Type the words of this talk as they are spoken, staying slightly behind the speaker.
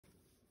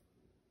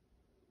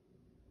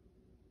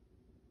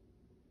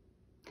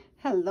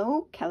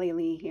Hello, Kelly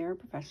Lee here,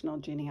 professional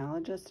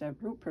genealogist at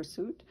Root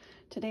Pursuit.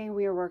 Today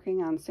we are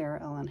working on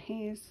Sarah Ellen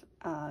Hayes'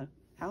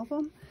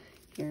 album.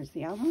 Here's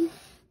the album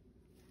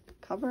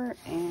cover,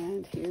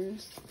 and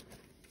just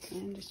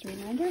a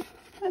reminder,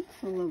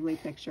 that's a lovely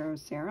picture of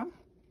Sarah.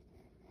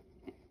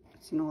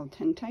 It's an old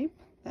tintype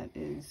that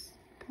is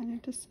kind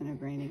of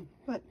disintegrating,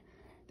 but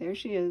there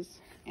she is,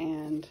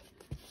 and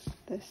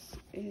this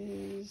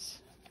is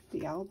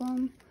the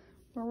album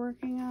we're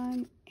working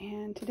on,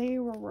 and today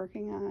we're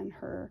working on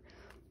her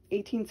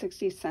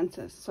 1860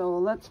 census. So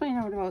let's find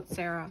out about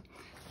Sarah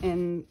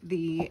in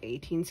the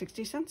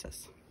 1860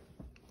 census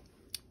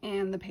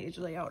and the page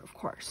layout, of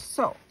course.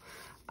 So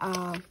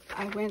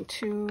I went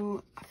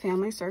to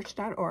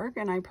familysearch.org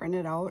and I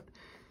printed out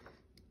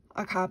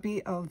a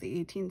copy of the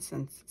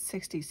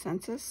 1860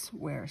 census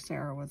where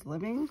Sarah was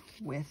living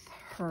with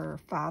her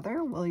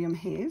father, William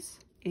Hayes,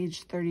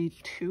 age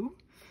 32,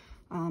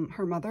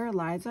 her mother,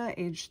 Eliza,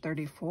 age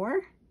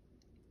 34,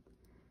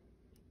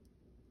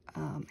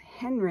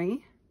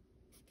 Henry,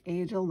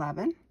 age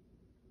 11,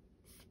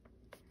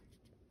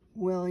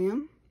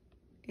 William,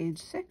 age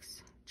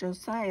 6,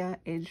 Josiah,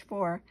 age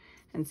 4,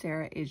 and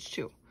Sarah, age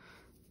 2.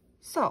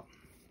 So,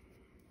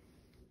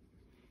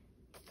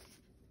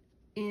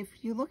 if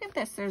you look at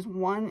this, there's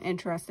one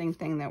interesting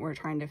thing that we're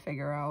trying to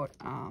figure out,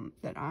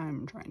 that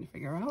I'm trying to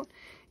figure out,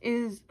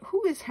 is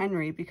who is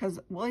Henry? Because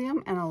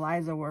William and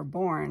Eliza were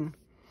born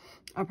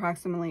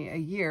approximately a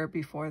year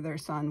before their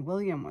son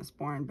William was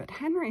born, but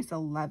Henry's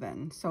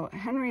 11. So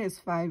Henry is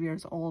 5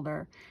 years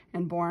older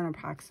and born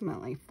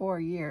approximately 4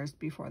 years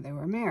before they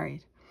were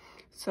married.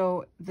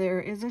 So there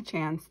is a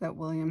chance that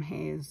William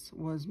Hayes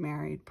was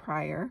married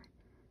prior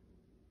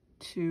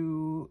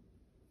to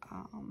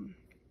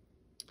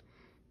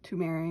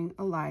marrying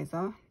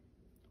Eliza,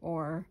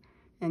 or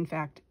in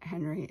fact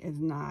Henry is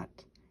not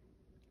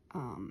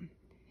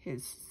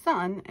his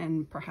son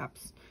and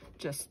perhaps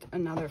just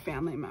another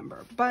family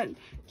member. But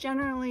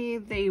generally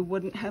they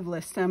wouldn't have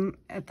listed him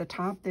at the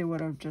top, they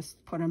would have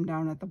just put him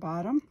down at the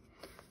bottom,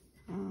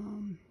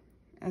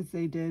 as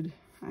they did.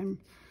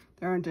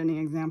 There aren't any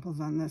examples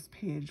on this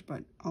page,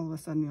 but all of a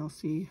sudden you'll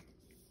see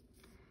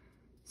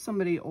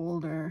somebody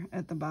older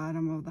at the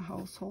bottom of the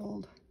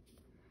household,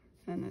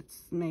 and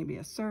it's maybe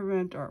a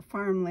servant or a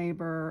farm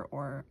laborer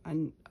or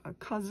a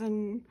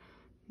cousin,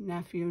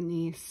 nephew,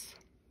 niece,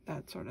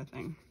 that sort of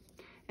thing.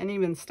 And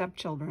even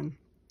stepchildren.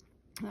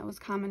 That was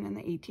common in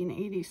the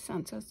 1880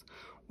 census,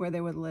 where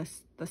they would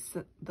list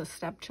the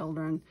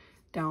stepchildren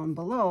down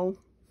below,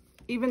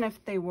 even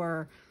if they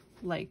were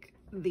like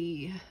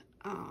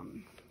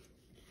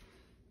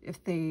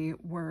if they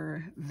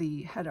were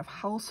the head of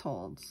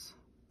household's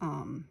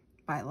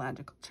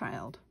biological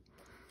child.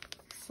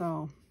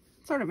 So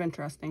sort of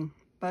interesting,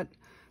 but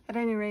at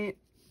any rate,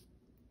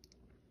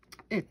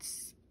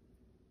 this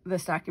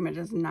document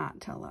does not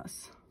tell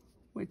us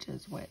which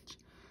is which.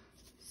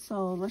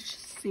 So let's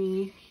just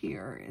see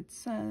here. It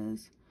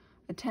says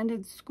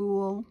attended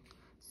school.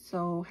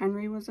 So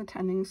Henry was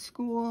attending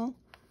school.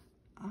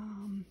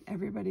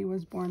 Everybody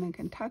was born in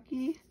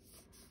Kentucky.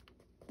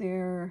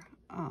 Their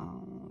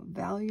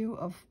value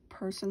of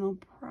personal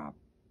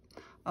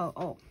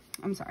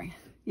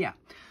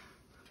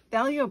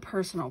value of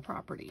personal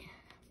property,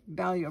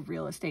 value of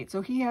real estate.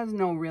 So he has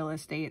no real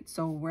estate.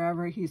 So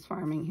wherever he's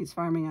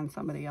farming on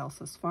somebody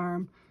else's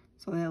farm.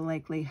 So they'll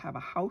likely have a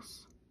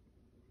house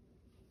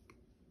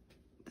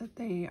that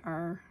they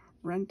are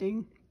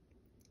renting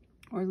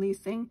or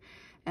leasing,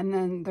 and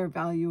then their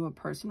value of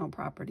personal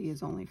property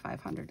is only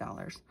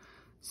 $500.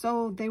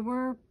 So they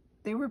were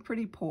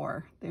pretty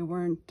poor. They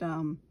weren't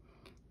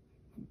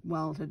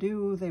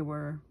well-to-do. They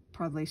were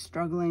probably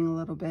struggling a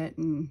little bit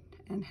and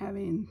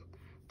having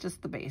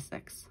just the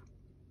basics.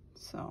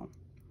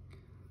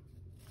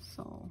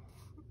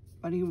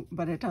 But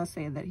it does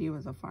say that he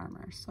was a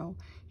farmer, so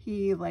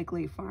he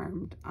likely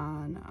farmed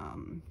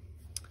on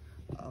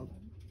a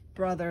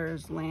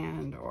brother's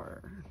land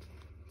or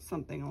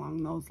something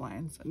along those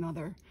lines,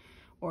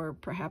 or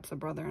perhaps a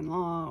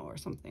brother-in-law or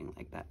something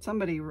like that,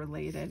 somebody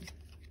related,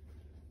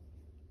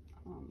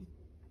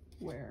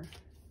 where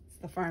it's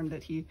the farm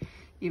that he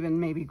even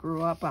maybe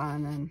grew up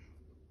on,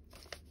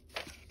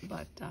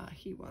 but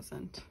he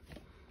wasn't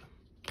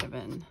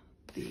given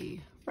the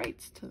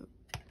rights to,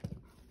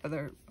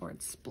 or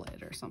it's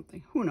split or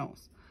something, who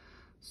knows.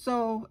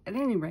 So at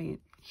any rate,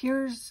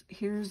 here's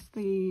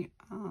the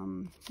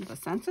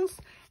census,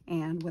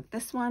 and with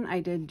this one I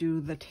did do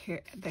the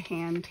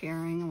hand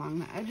tearing along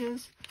the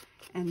edges,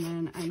 and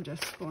then I'm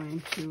just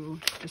going to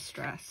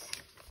distress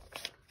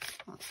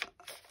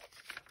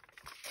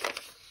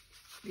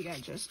the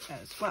edges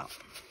as well.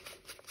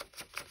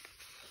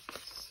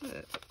 So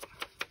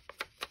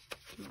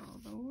do all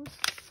those.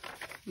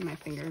 My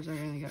fingers are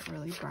going to get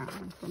really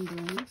brown from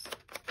doing this,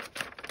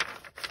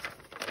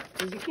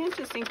 because you can't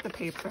just ink the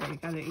paper, you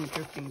got to ink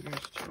your fingers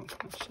too.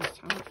 That's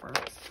just how it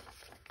works.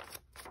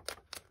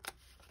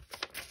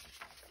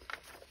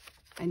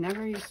 I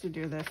never used to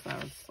do this. I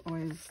was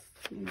always,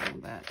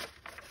 that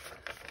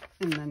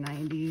in the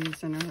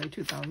 90s and early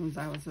 2000s,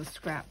 I was a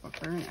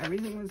scrapbooker, and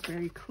everything was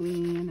very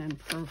clean and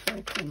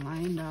perfect and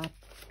lined up.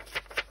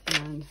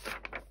 And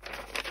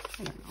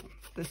I don't know,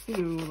 this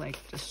new like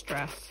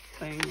distress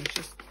thing is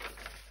just,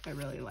 I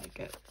really like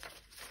it.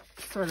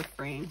 It's sort of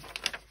freeing.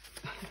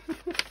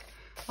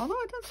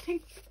 Although it does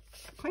take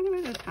quite a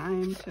bit of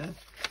time to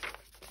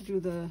do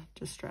the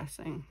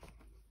distressing,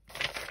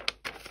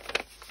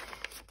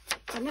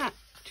 but not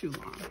too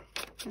long,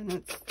 and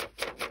it's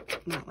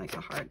not like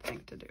a hard thing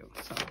to do,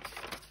 so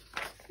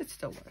it's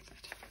still worth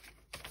it.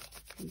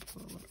 And do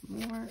a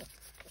little more on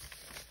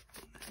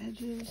the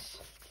edges.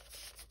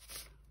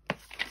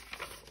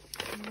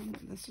 And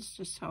this is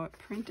just how it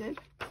printed,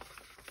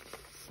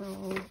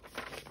 so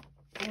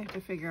I have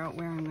to figure out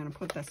where I'm going to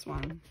put this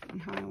one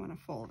and how I want to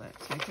fold it.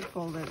 So I could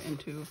fold it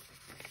into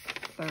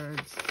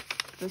thirds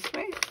this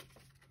way.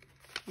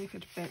 I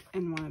could fit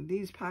in one of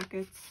these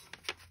pockets.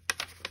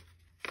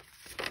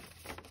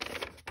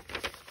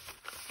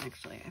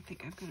 Actually, I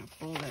think I'm going to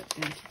fold it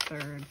into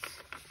thirds.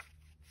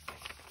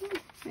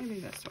 Maybe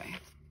this way.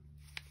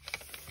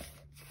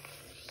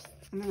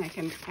 And then I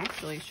can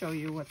actually show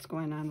you what's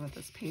going on with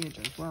this page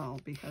as well,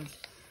 because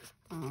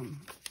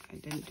I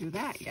didn't do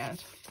that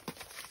yet.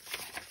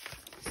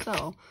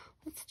 So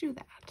let's do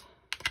that.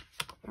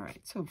 All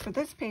right, so for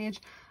this page,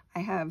 I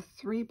have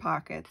 3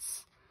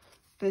 pockets.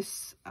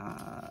 This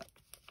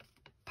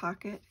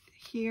pocket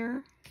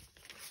here,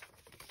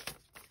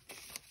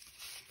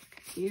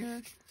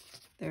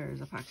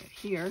 there's a pocket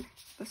here.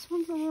 This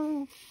one's a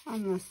little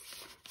on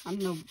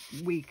the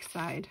weak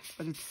side,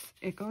 but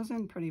it goes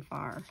in pretty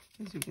far,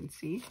 as you can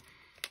see.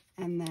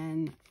 And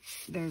then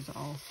there's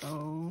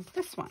also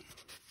this one.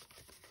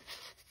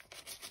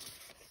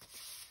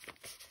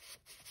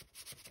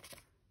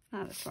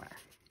 Not as far.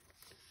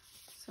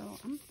 So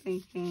I'm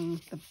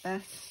thinking the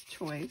best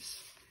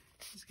choice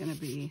is going to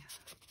be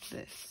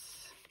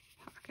this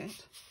pocket.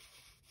 See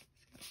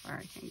how far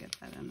I can get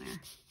that in there.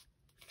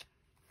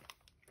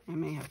 I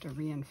may have to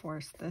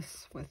reinforce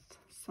this with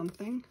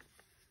something,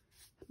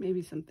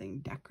 maybe something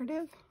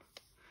decorative.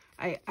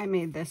 I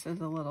made this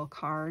as a little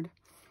card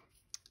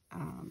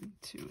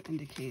to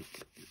indicate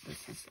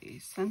this is a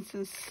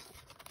census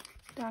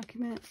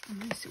document. Let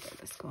me see where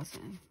this goes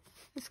in.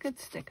 This could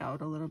stick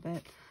out a little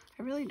bit.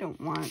 I really don't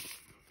want,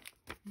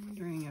 I'm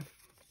wondering if,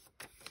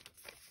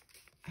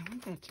 I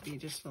want that to be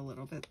just a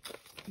little bit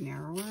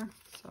narrower.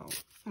 So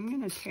I'm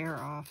going to tear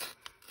off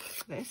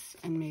this,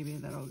 and maybe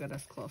that'll get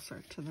us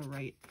closer to the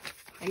right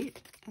height.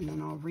 And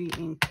then I'll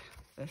re-ink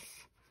this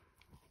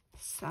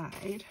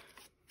side.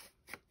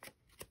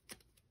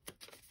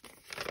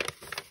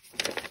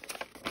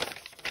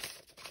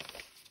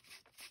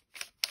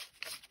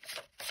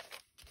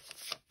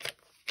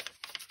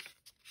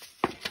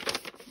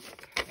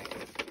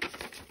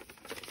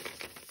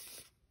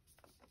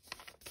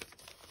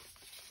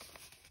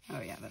 Oh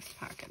yeah, this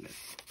pocket is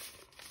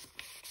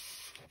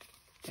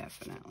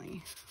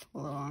definitely a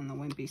little on the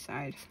wimpy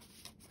side.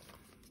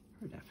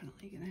 We're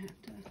definitely gonna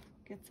have to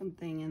get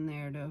something in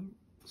there to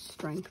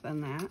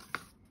strengthen that.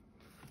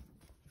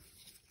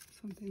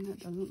 Something that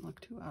doesn't look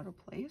too out of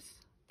place.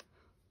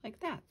 Like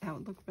that. That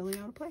would look really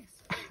out of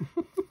place.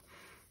 Let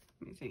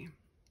me see.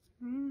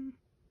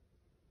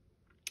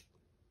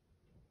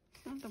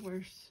 It's not the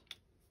worst.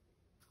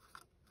 I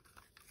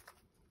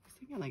was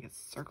thinking like a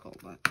circle,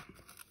 but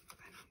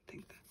I don't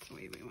think that's the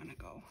way we want to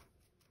go.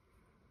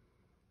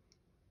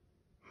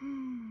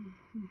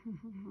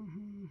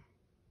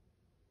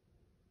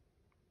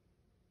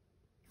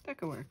 That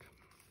could work.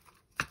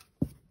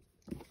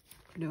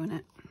 We're doing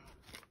it.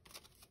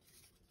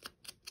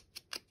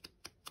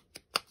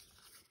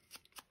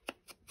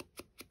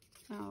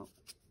 Now,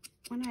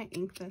 when I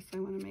ink this, I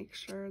want to make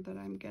sure that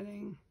I'm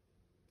getting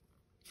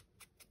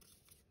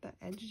the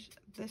edge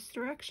this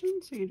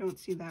direction so you don't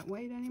see that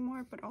white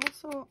anymore, but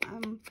also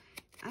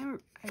I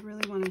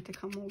really want it to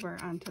come over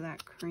onto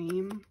that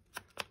cream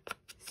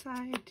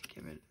side to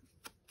give it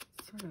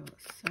sort of a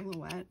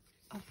silhouette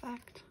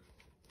effect.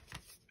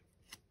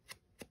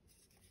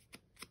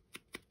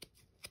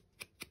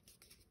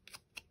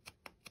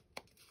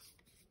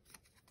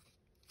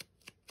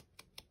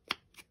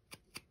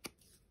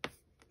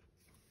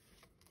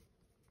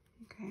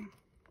 Okay,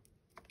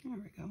 there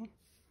we go.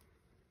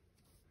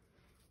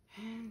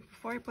 And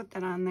before I put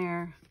that on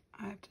there,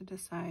 I have to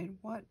decide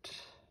what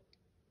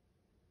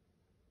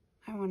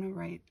I want to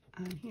write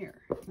on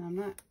here. Now I'm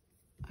not,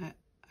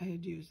 I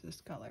had used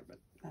this color, but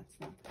that's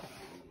not the color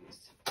I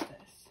used.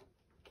 This,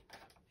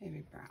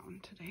 maybe brown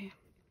today.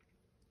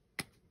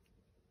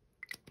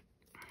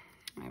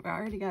 I've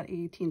already got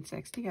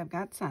 1860. I've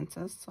got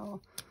census, so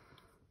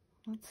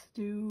let's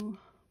do,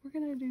 we're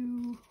gonna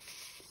do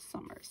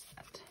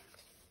Somerset.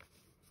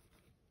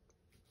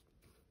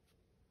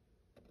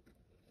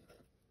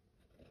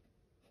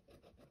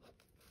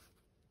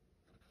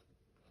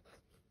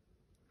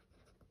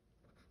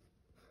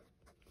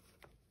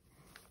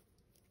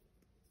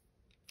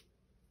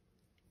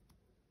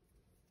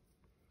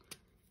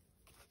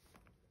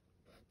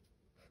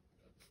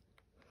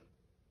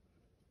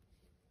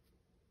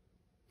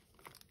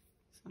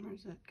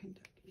 Somerset,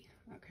 Kentucky.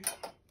 Okay.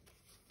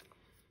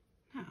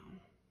 Now,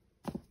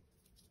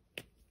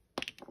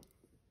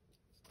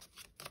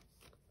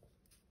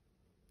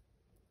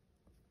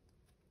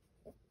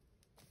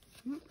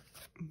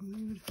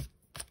 glued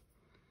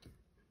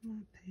on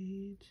that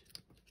page.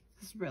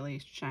 This is really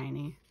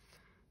shiny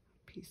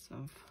piece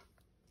of.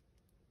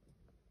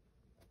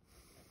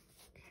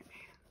 Okay.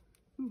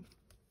 Ooh.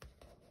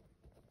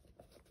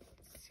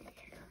 Let's see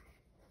here.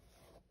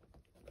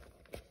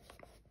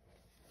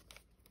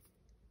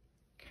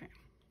 Okay.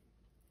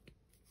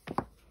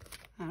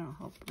 That'll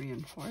help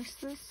reinforce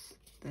this.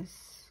 This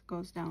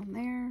goes down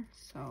there.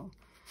 So,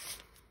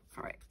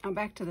 all right. Now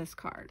back to this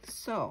card.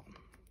 So,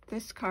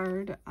 this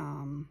card,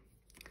 I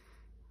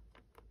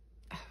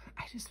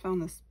just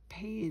found this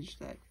page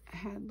that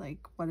had like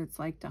what it's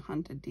like to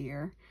hunt a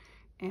deer,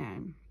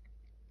 and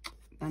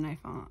then I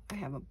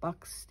have a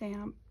buck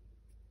stamp,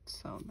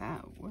 so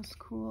that was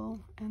cool.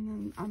 And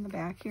then on the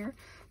back here,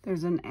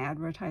 there's an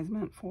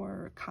advertisement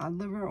for cod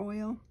liver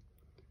oil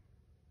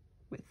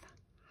with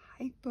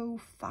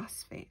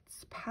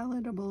hypophosphates,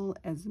 palatable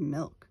as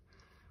milk.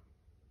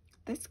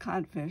 This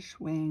codfish,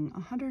 weighing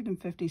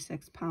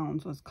 156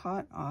 pounds, was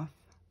caught off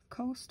the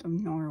coast of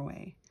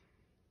Norway,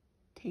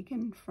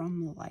 taken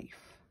from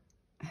life.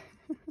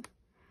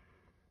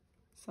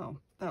 So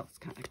that was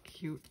kind of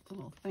cute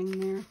little thing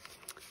there.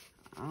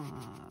 All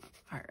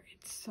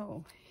right,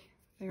 so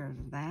there's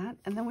that.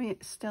 And then we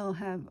still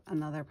have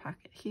another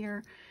pocket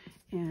here,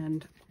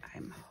 and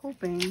I'm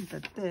hoping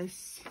that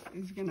this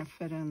is gonna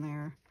fit in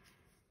there,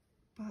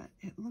 but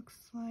it looks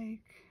like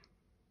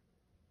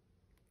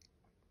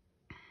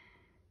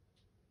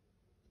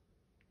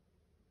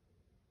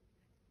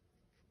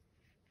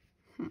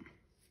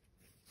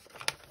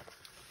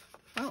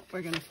well,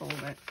 we're gonna fold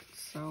it.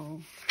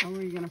 So how are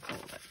we gonna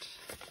fold it?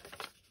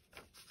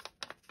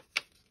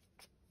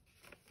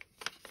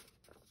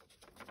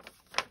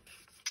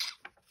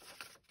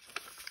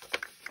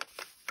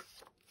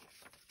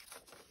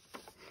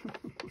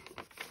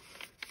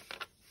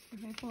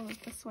 If I fold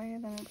it this way,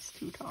 then it's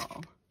too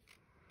tall.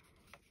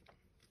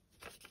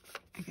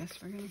 I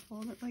guess we're gonna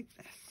fold it like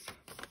this.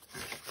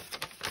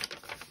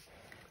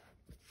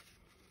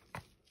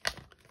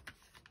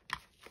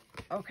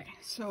 Okay,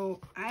 so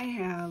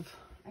I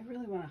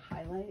really want to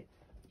highlight,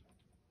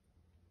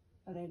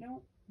 but I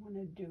don't want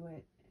to do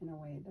it in a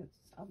way that's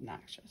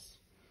obnoxious.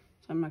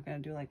 So I'm not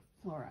going to do like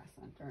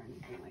fluorescent or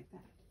anything like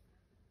that.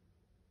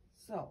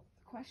 So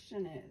the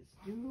question is,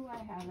 do I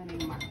have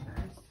any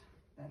markers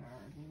that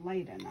are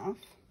light enough?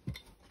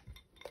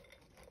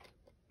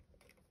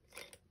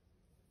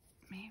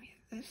 Maybe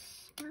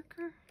this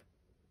marker?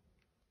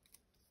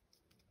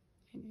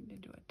 I need to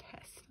do a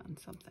test on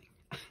something.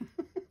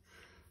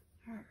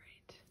 All right.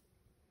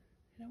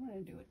 I don't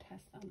want to do a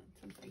test on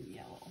something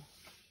yellow.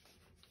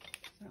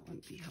 That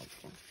wouldn't be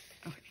helpful.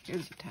 Okay,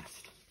 here's a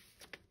test.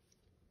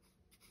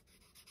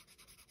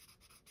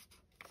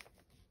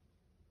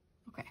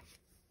 Okay,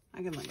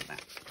 I can look at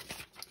that.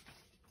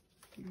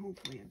 And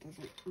hopefully it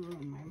doesn't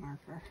ruin my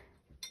marker.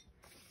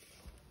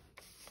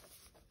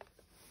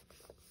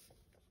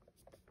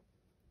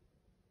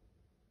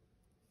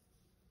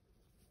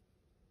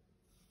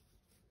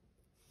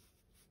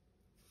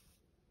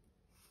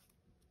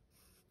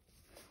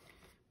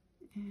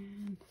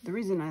 And the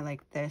reason I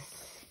like this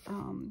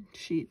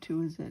sheet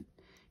too is that,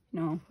 you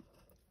know,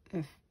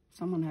 if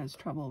someone has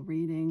trouble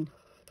reading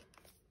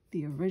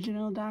the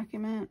original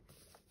document,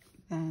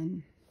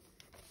 then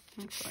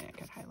actually I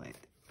could highlight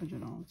the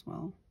original as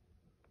well.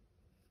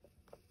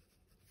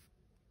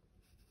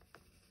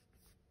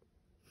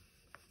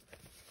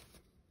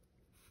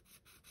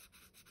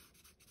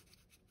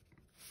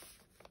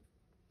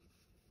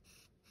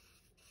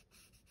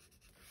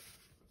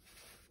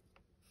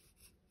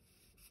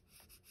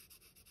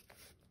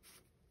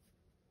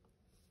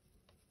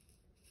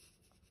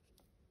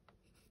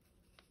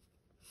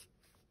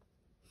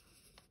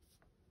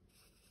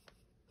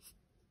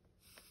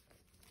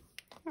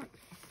 Okay.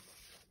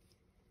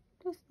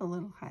 Just a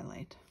little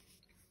highlight.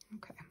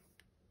 Okay.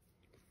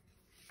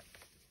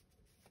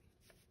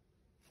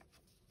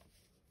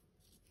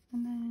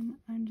 And then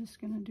I'm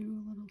just going to do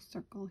a little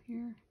circle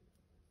here.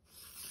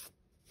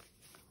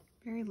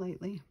 Very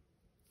lightly.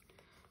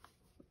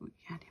 Oh, you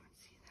can't even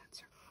see that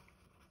circle.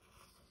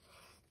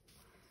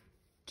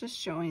 Just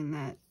showing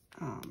that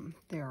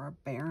there are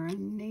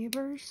barren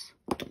neighbors,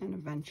 and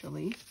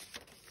eventually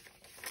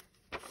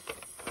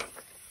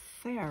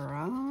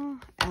Sarah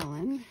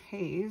Ellen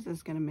Hayes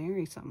is going to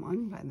marry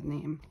someone by the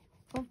name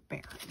of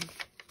Barron.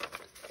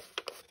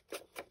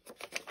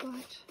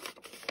 But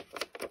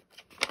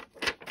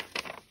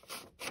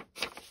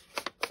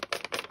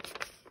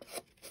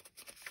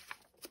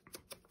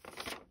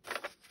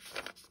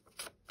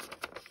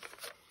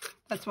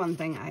that's one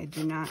thing I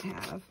do not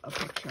have a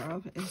picture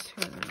of, is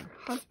her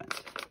husband,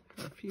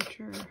 her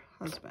future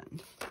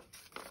husband.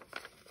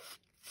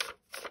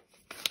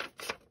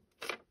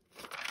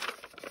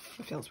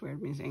 It feels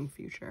weird me saying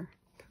future,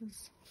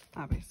 because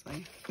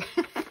obviously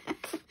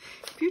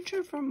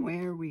future from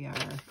where we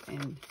are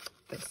in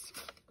this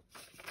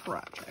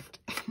project.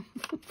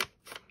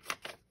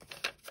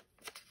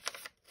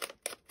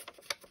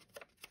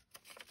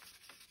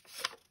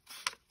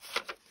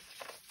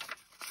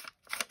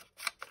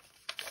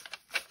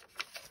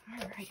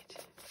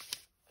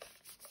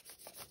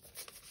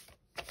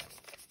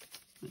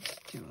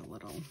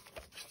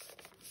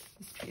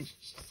 this page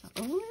is just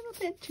a little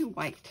bit too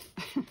white.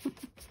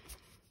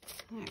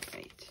 All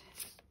right,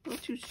 a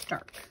little too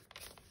stark.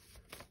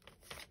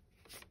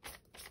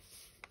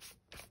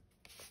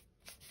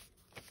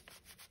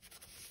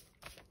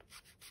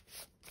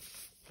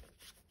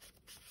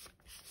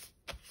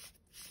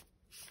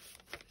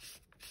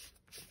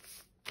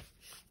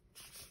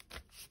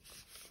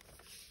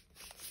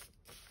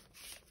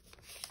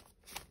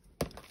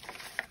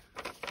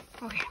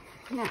 Okay,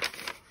 now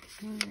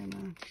we're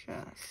gonna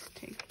just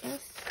take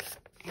this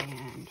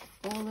and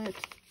fold it.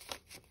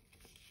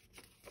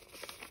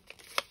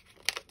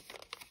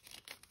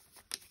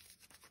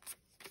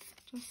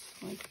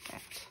 Just like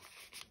that.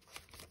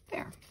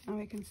 There, now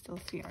we can still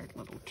see our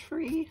little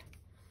tree.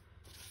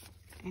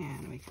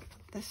 And we can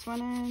put this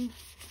one in.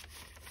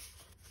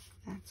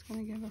 That's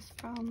gonna give us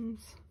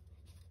problems.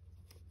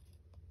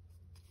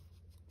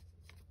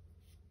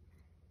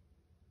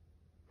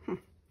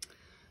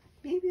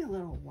 Maybe a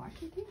little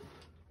washi tape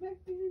back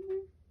there.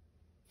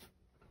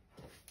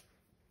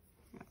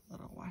 Got a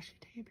little washi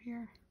tape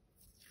here.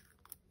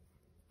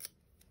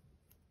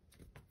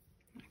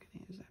 I'm not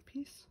gonna use that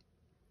piece.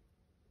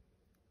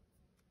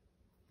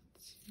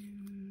 Let's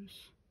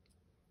use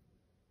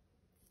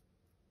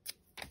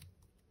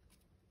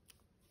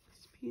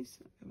this piece.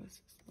 It'll give us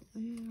just a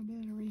little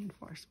bit of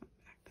reinforcement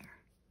back there.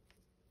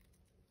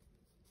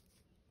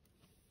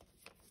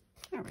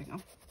 There we go.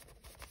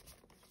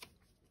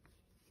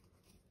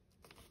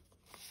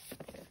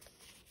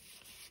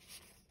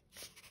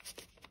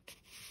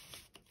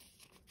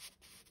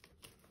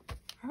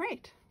 All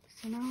right,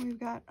 so now we've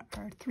got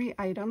our 3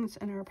 items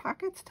in our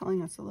pockets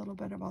telling us a little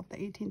bit about the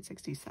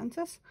 1860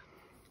 census.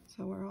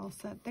 So we're all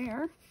set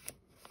there.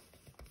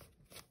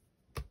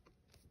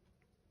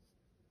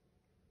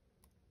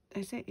 Did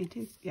I say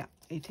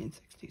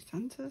 1860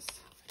 census.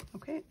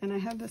 Okay, and I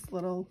have this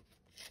little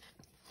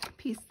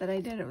piece that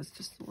I did. It was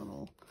just a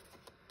little,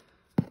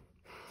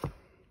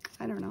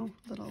 I don't know,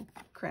 little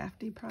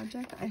crafty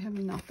project. I have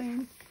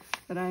nothing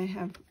that I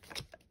have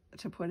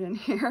to put in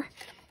here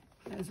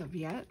as of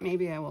yet.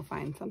 Maybe I will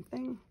find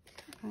something.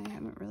 I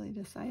haven't really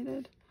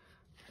decided,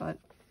 but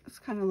it's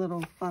kind of a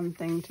little fun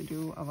thing to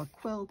do of a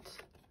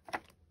quilt.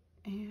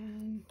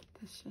 And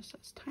this just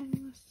says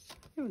timeless.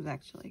 It was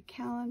actually a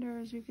calendar,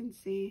 as you can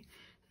see,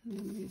 and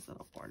then these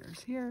little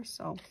borders here.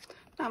 So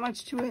not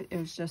much to it. It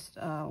was just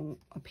a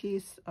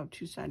piece of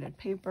 2-sided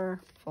paper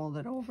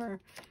folded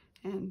over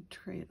and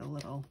create a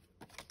little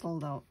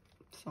fold out.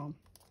 So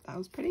that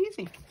was pretty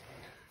easy.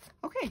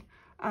 Okay.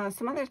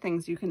 Some other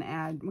things you can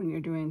add when you're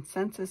doing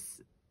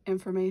census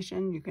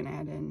information. You can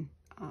add in,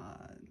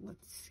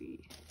 let's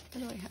see,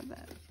 where do I have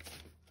that?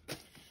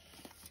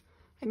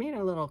 I made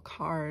a little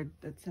card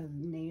that says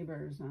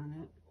neighbors on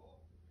it.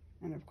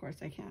 And of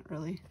course I can't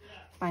really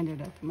find it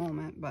at the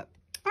moment, but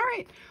all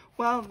right.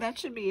 Well, that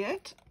should be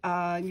it.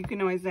 You can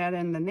always add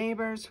in the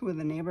neighbors, who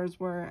the neighbors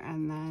were,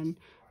 and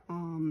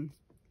then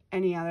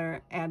any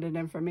other added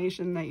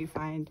information that you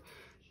find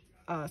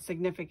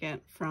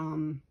significant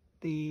from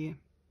the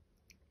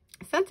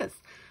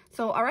census.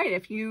 So, all right,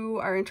 if you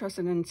are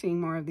interested in seeing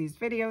more of these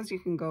videos, you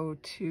can go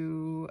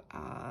to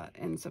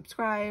and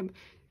subscribe,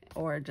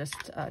 or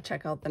just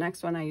check out the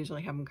next one. I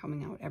usually have them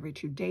coming out every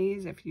 2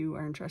 days. If you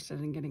are interested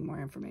in getting more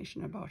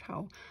information about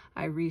how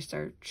I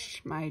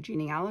research my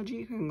genealogy,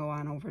 you can go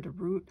on over to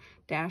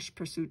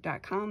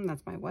root-pursuit.com.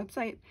 That's my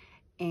website,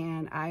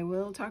 and I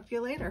will talk to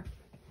you later.